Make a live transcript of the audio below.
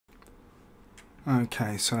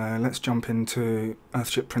Okay, so let's jump into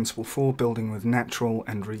Earthship Principle 4, building with natural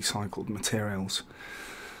and recycled materials.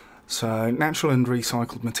 So natural and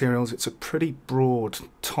recycled materials, it's a pretty broad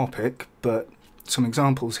topic, but some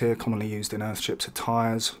examples here commonly used in Earthships are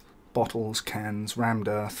tyres, bottles, cans, rammed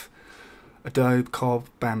earth, adobe, cob,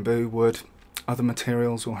 bamboo, wood. Other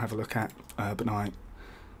materials we'll have a look at, urbanite,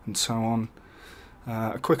 and so on.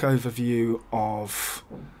 A quick overview of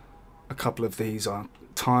a couple of these are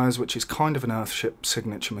tyres, which is kind of an Earthship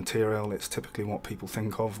signature material. It's typically what people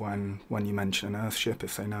think of when you mention an Earthship,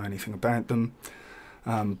 if they know anything about them.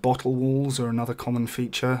 Bottle walls are another common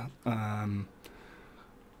feature,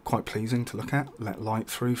 quite pleasing to look at, let light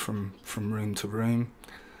through from room to room.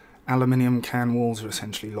 Aluminium can walls are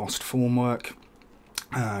essentially lost formwork,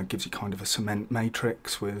 gives you kind of a cement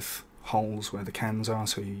matrix with holes where the cans are,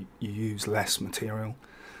 so you use less material,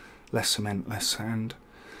 less cement, less sand.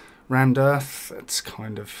 Rammed earth, that's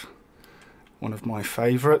kind of one of my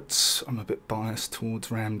favourites. I'm a bit biased towards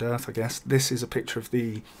rammed earth, I guess. This is a picture of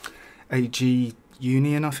the AG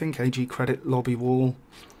Union, I think, AG Credit Lobby wall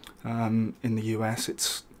in the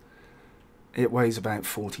US. It weighs about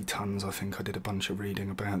 40 tons, I think. I did a bunch of reading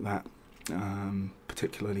about that.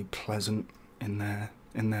 Particularly pleasant in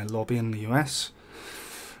their lobby in the US.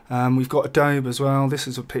 We've got adobe as well. This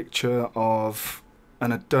is a picture of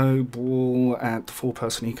an adobe wall at the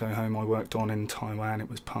 4-person eco home I worked on in Taiwan. It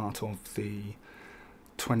was part of the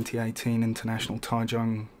 2018 International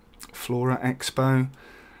Taichung Flora Expo.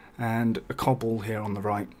 And a cob wall here on the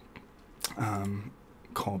right.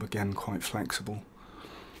 Cob, again, quite flexible.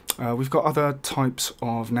 We've got other types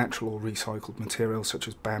of natural or recycled materials such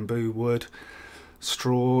as bamboo, wood.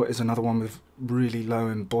 Straw is another one with really low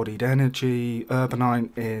embodied energy. Urbanite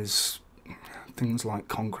is things like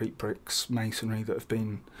concrete bricks, masonry that have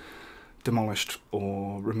been demolished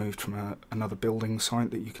or removed from another building site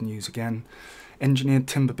that you can use again. Engineered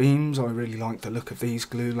timber beams, I really like the look of these,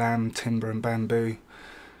 glulam, timber and bamboo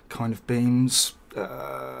kind of beams.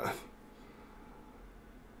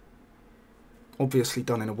 Obviously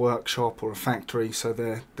done in a workshop or a factory, so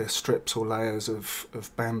they're strips or layers of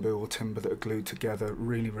bamboo or timber that are glued together,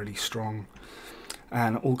 really strong.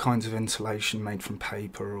 And all kinds of insulation made from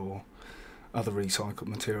paper or other recycled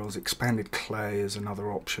materials. Expanded clay is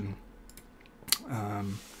another option.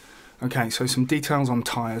 Okay, so some details on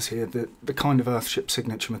tyres here. The kind of Earthship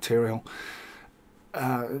signature material.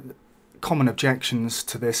 Common objections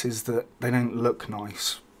to this is that they don't look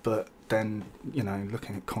nice, but then, you know,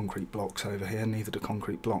 looking at concrete blocks over here, neither do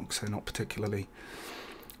concrete blocks. They're not particularly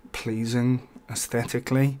pleasing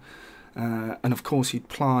aesthetically. And of course you'd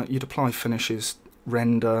apply finishes,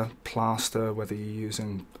 render, plaster, whether you're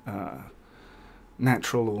using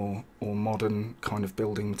natural or modern kind of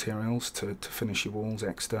building materials to finish your walls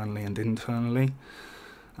externally and internally.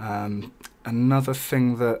 Another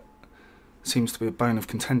thing that seems to be a bone of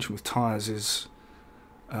contention with tyres is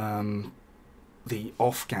the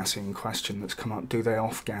off-gassing question that's come up. Do they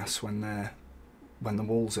off-gas when the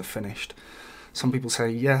walls are finished? Some people say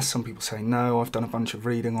yes, some people say no. I've done a bunch of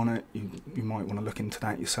reading on it. You might want to look into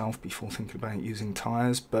that yourself before thinking about using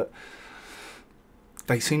tyres, but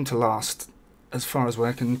they seem to last, as far as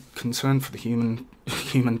we're concerned, for the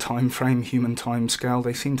human time frame, human time scale,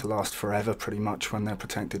 they seem to last forever pretty much when they're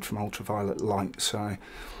protected from ultraviolet light. So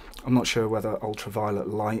I'm not sure whether ultraviolet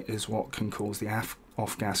light is what can cause the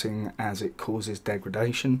off-gassing as it causes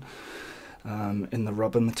degradation in the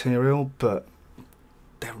rubber material, but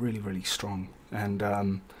they're really strong.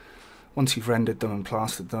 And once you've rendered them and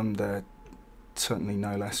plastered them, they're certainly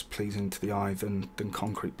no less pleasing to the eye than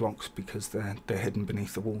concrete blocks, because they're hidden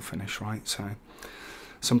beneath the wall finish, right? So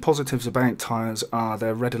some positives about tyres are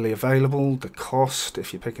they're readily available. The cost,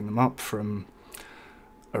 if you're picking them up from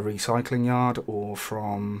a recycling yard or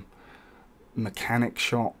from mechanic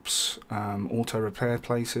shops, auto repair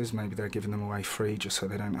places, maybe they're giving them away free just so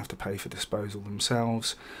they don't have to pay for disposal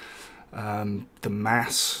themselves. The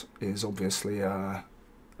mass is obviously a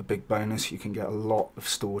big bonus. You can get a lot of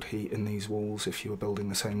stored heat in these walls. If you were building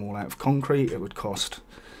the same wall out of concrete, it would cost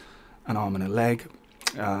an arm and a leg.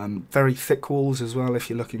 Very thick walls as well if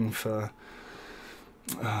you're looking for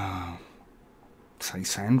say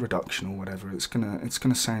sound reduction or whatever. It's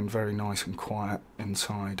gonna sound very nice and quiet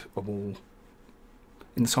inside a wall,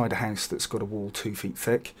 inside a house that's got a wall 2 feet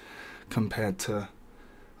thick, compared to,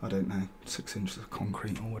 I don't know, 6 inches of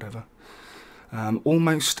concrete or whatever.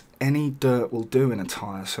 Almost any dirt will do in a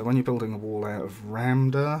tyre, so when you're building a wall out of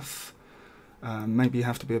rammed earth, maybe you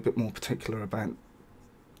have to be a bit more particular about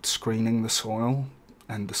screening the soil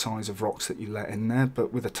and the size of rocks that you let in there.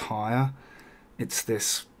 But with a tyre, it's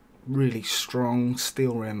this really strong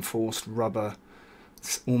steel reinforced rubber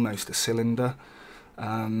almost a cylinder.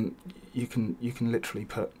 You can literally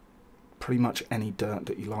put pretty much any dirt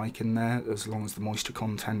that you like in there, as long as the moisture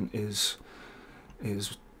content is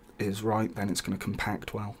right. Then it's going to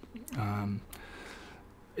compact well.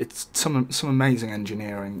 It's some amazing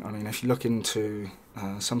engineering. I mean, if you look into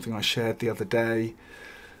something I shared the other day,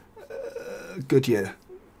 Goodyear,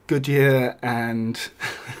 and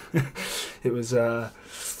it was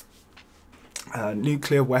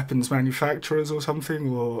nuclear weapons manufacturers or something,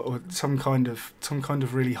 or some kind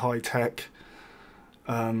of really high tech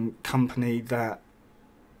company that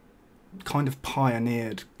kind of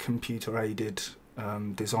pioneered computer aided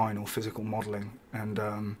design or physical modelling,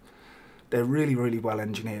 and they're really, really well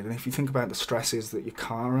engineered. And if you think about the stresses that your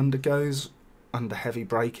car undergoes under heavy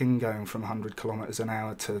braking, going from 100 kilometers an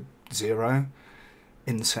hour to 0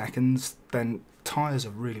 in seconds, then tyres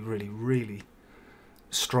are really, really, really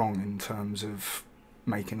strong in terms of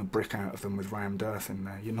making a brick out of them with rammed earth in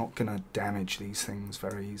there. You're not going to damage these things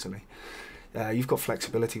very easily. You've got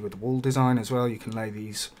flexibility with the wall design as well. You can lay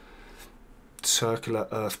these circular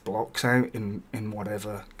earth blocks out in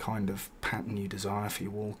whatever kind of pattern you desire for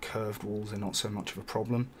your wall. Curved walls are not so much of a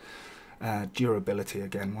problem. Durability,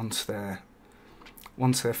 again, once they're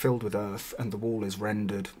filled with earth and the wall is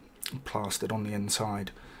rendered, plastered on the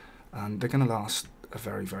inside, they're going to last a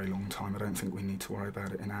very, very long time. I don't think we need to worry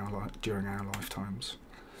about it during our lifetimes.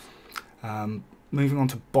 Moving on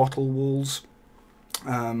to bottle walls.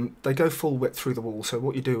 They go full width through the wall, so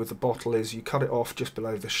what you do with the bottle is you cut it off just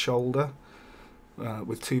below the shoulder,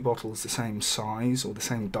 with two bottles the same size, or the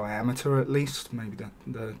same diameter at least. Maybe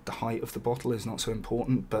the height of the bottle is not so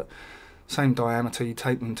important, but same diameter. You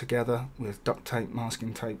tape them together with duct tape,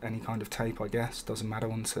 masking tape, any kind of tape, I guess, doesn't matter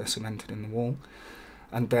once they're cemented in the wall.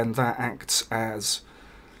 And then that acts as,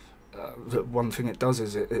 one thing it does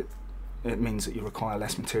is it means that you require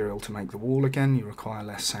less material to make the wall again, you require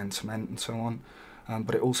less sand, cement and so on,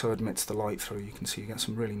 but it also admits the light through. You can see you get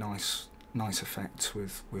some really nice effects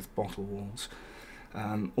with bottle walls.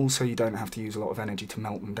 Also, you don't have to use a lot of energy to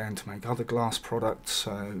melt them down to make other glass products,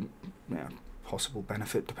 so yeah, possible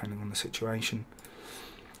benefit depending on the situation.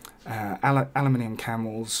 Aluminium can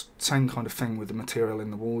walls, same kind of thing with the material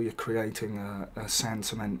in the wall. You're creating a sand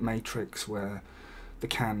cement matrix where the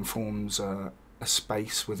can forms a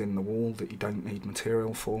space within the wall that you don't need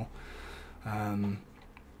material for. And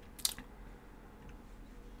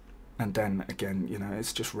then again, you know,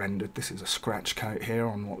 it's just rendered. This is a scratch coat here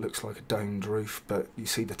on what looks like a domed roof, but you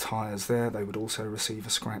see the tyres there, they would also receive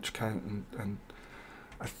a scratch coat, and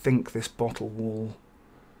I think this bottle wall,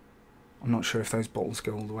 I'm not sure if those bottles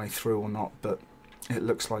go all the way through or not, but it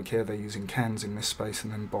looks like here they're using cans in this space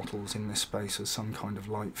and then bottles in this space as some kind of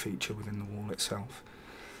light feature within the wall itself.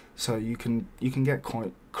 So you can get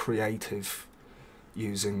quite creative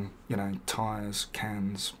using, you know, tyres,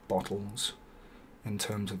 cans, bottles in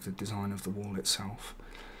terms of the design of the wall itself.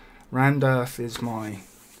 Rammed earth is my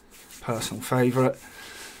personal favourite,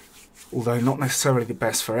 although not necessarily the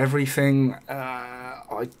best for everything.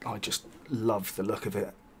 I just love the look of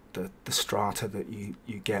it. The strata that you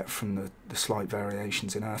get from the slight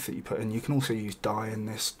variations in earth that you put in. You can also use dye in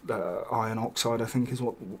this. Iron oxide, I think, is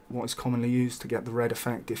what is commonly used to get the red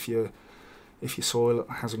effect if your soil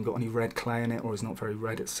hasn't got any red clay in it or is not very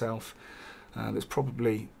red itself. There's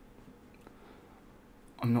probably,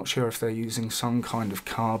 I'm not sure if they're using some kind of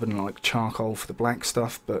carbon like charcoal for the black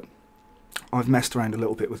stuff, but I've messed around a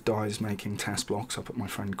little bit with dyes making test blocks up at my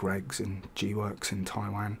friend Greg's in G-Works in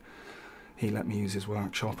Taiwan. He let me use his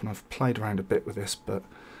workshop and I've played around a bit with this, but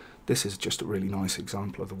this is just a really nice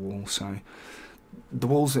example of the wall. So the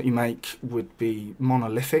walls that you make would be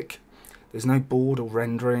monolithic. There's no board or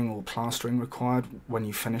rendering or plastering required when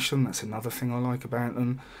you finish them. That's another thing I like about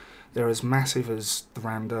them. They're as massive as the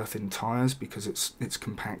rammed earth in tyres because it's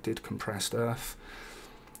compacted, compressed earth.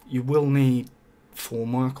 You will need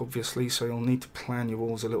formwork, obviously, so you'll need to plan your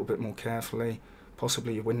walls a little bit more carefully,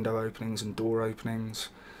 possibly your window openings and door openings.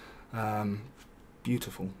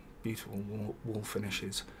 Beautiful wall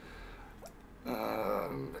finishes.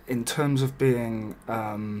 In terms of being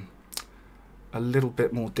a little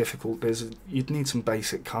bit more difficult, you'd need some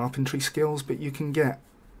basic carpentry skills, but you can get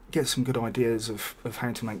some good ideas of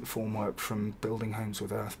how to make the formwork from Building Homes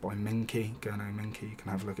with Earth by Minky, Gurno Minky. You can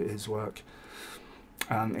have a look at his work.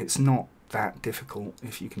 It's not that difficult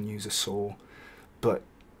if you can use a saw, but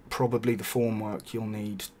probably the formwork you'll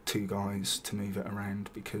need 2 guys to move it around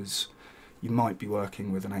because you might be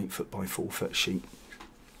working with an 8 foot by 4 foot sheet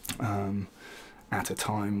at a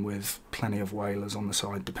time with plenty of wailers on the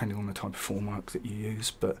side depending on the type of formwork that you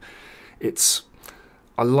use. But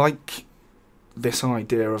I like this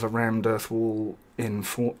idea of a rammed earth wall in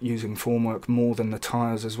using formwork more than the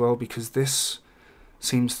tyres as well, because this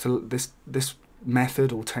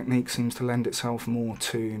method or technique seems to lend itself more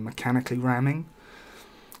to mechanically ramming.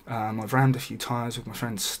 I've rammed a few tyres with my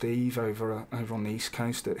friend Steve over on the East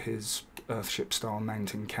Coast at his Earthship style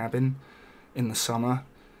mountain cabin in the summer.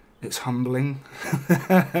 It's humbling.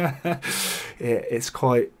 It's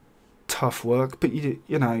quite tough work, but you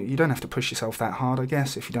know, you don't have to push yourself that hard, I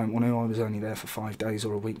guess, if you don't want to. I was only there for 5 days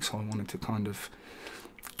or a week, so I wanted to kind of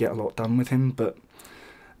get a lot done with him. But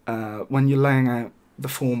when you're laying out the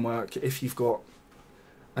formwork, if you've got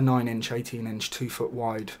a 9-inch, 18-inch, 2-foot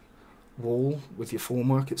wide wall with your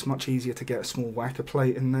formwork, it's much easier to get a small whacker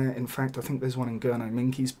plate in there. In fact, I think there's one in Gurno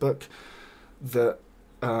Minky's book that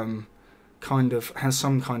kind of has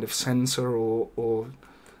some kind of sensor or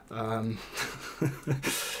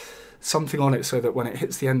something on it, so that when it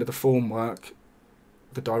hits the end of the formwork,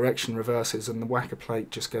 the direction reverses and the whacker plate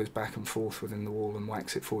just goes back and forth within the wall and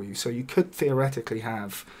whacks it for you. So you could theoretically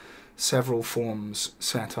have several forms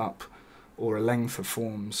set up, or a length of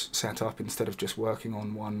forms set up, instead of just working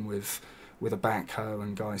on one with a backhoe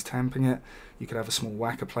and guys tamping it. You could have a small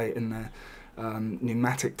whacker plate in there.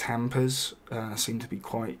 Pneumatic tampers seem to be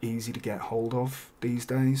quite easy to get hold of these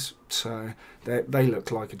days, so they look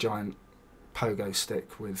like a giant pogo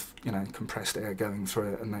stick with, you know, compressed air going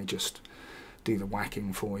through it, and they just do the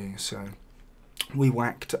whacking for you. So we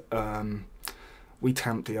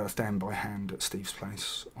tamped the earth down by hand at Steve's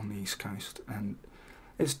place on the East Coast, and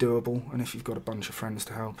it's doable. And if you've got a bunch of friends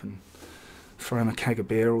to help and throw them a keg of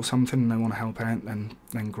beer or something and they want to help out, then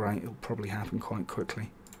great, it'll probably happen quite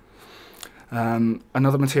quickly.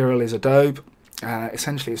 Another material is adobe.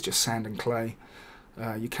 Essentially it's just sand and clay.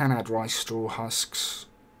 You can add rice straw husks,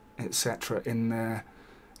 etc. in there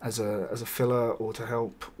as a filler, or to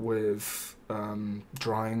help with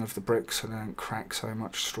drying of the bricks so they don't crack so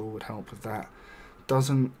much. Straw would help with that.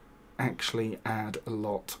 Doesn't actually add a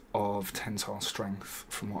lot of tensile strength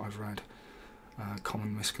from what I've read.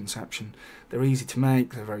 Common misconception. They're easy to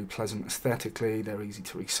make, they're very pleasant aesthetically, they're easy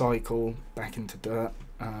to recycle back into dirt.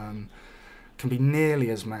 Can be nearly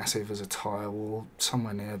as massive as a tyre wall,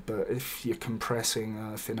 somewhere near, but if you're compressing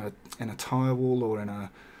earth in a tyre wall or in a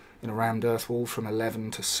rammed earth wall from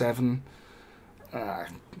 11 to 7,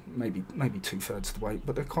 maybe 2/3 the weight,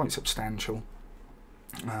 but they're quite substantial.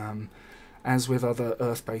 As with other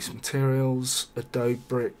earth-based materials, adobe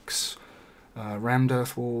bricks, rammed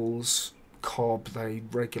earth walls, cob, they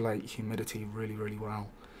regulate humidity really, really well.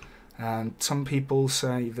 And some people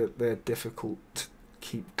say that they're difficult to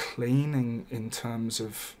keep clean in terms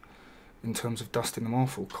of dusting them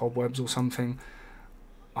off, or cobwebs or something.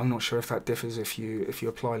 I'm not sure if that differs if you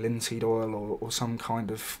apply linseed oil or some kind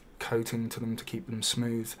of coating to them to keep them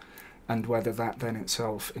smooth, and whether that then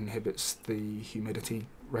itself inhibits the humidity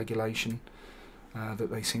regulation that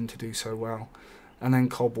they seem to do so well. And then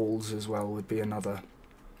cobwalls as well would be another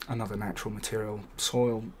natural material.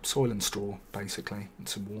 Soil and straw, basically, and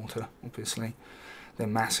some water, obviously. They're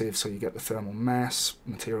massive, so you get the thermal mass.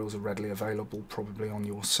 Materials are readily available, probably on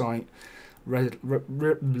your site.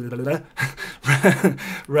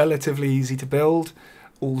 Relatively easy to build,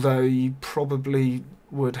 although you probably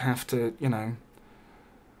would have to, you know,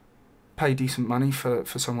 pay decent money for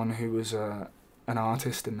someone who was an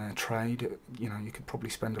artist in their trade. You know, you could probably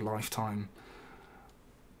spend a lifetime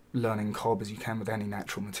learning cob, as you can with any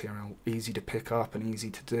natural material. Easy to pick up and easy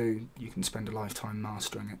to do. You can spend a lifetime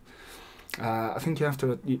mastering it. I think you have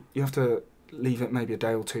to leave it maybe a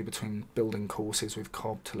day or two between building courses with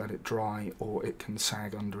cob to let it dry, or it can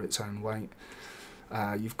sag under its own weight.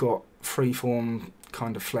 You've got freeform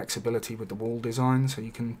kind of flexibility with the wall design, so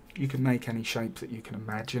you can make any shape that you can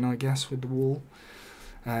imagine, I guess, with the wall.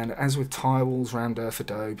 And as with tile walls, rammed earth,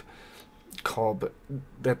 adobe, cob,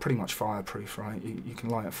 they're pretty much fireproof, right? You can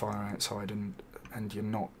light a fire outside and you're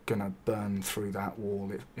not gonna burn through that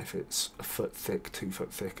wall if it's a foot thick, 2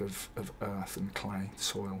 foot thick of earth and clay,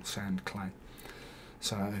 soil, sand, clay.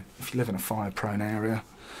 So if you live in a fire-prone area,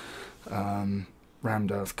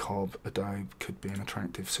 rammed earth, cob, adobe could be an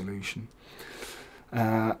attractive solution.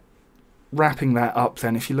 Wrapping that up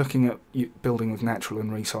then, if you're looking at building with natural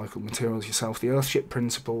and recycled materials yourself, the Earthship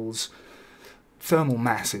principles, thermal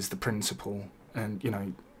mass is the principle, and, you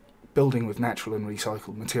know, building with natural and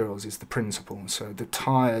recycled materials is the principle. So the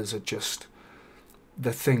tyres are just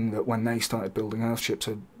the thing that, when they started building Earthships,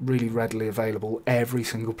 are really readily available every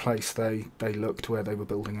single place they looked where they were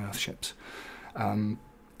building Earthships.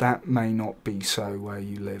 That may not be so where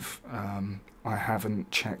you live. I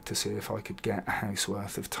haven't checked to see if I could get a house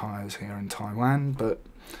worth of tyres here in Taiwan, but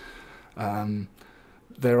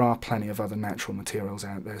there are plenty of other natural materials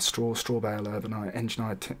out there. Straw bale, urbanite,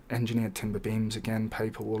 engineered timber beams, again,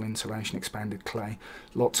 paper, wool, insulation, expanded clay.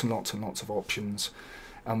 Lots and lots and lots of options.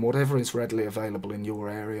 And whatever is readily available in your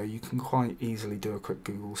area, you can quite easily do a quick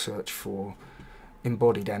Google search for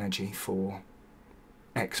embodied energy for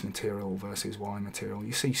X material versus Y material.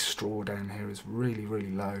 You see straw down here is really,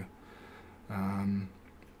 really low.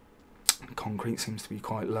 Concrete seems to be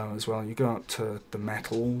quite low as well. You go up to the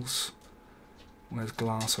metals. There's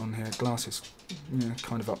glass on here. Glass is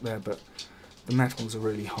kind of up there, but the metals are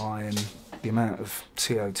really high in the amount of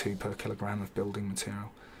CO2 per kilogram of building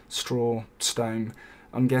material. Straw, stone.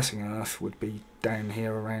 I'm guessing earth would be down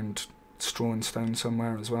here around straw and stone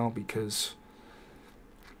somewhere as well, because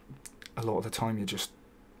a lot of the time you're just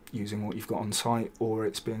using what you've got on site, or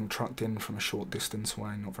it's being trucked in from a short distance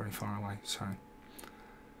away, not very far away. So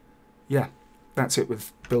yeah, that's it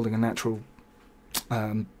with building with natural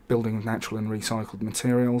and recycled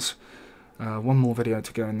materials. One more video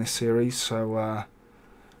to go in this series, so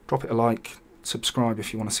drop it a like, subscribe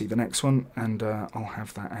if you want to see the next one, and I'll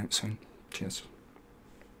have that out soon. Cheers.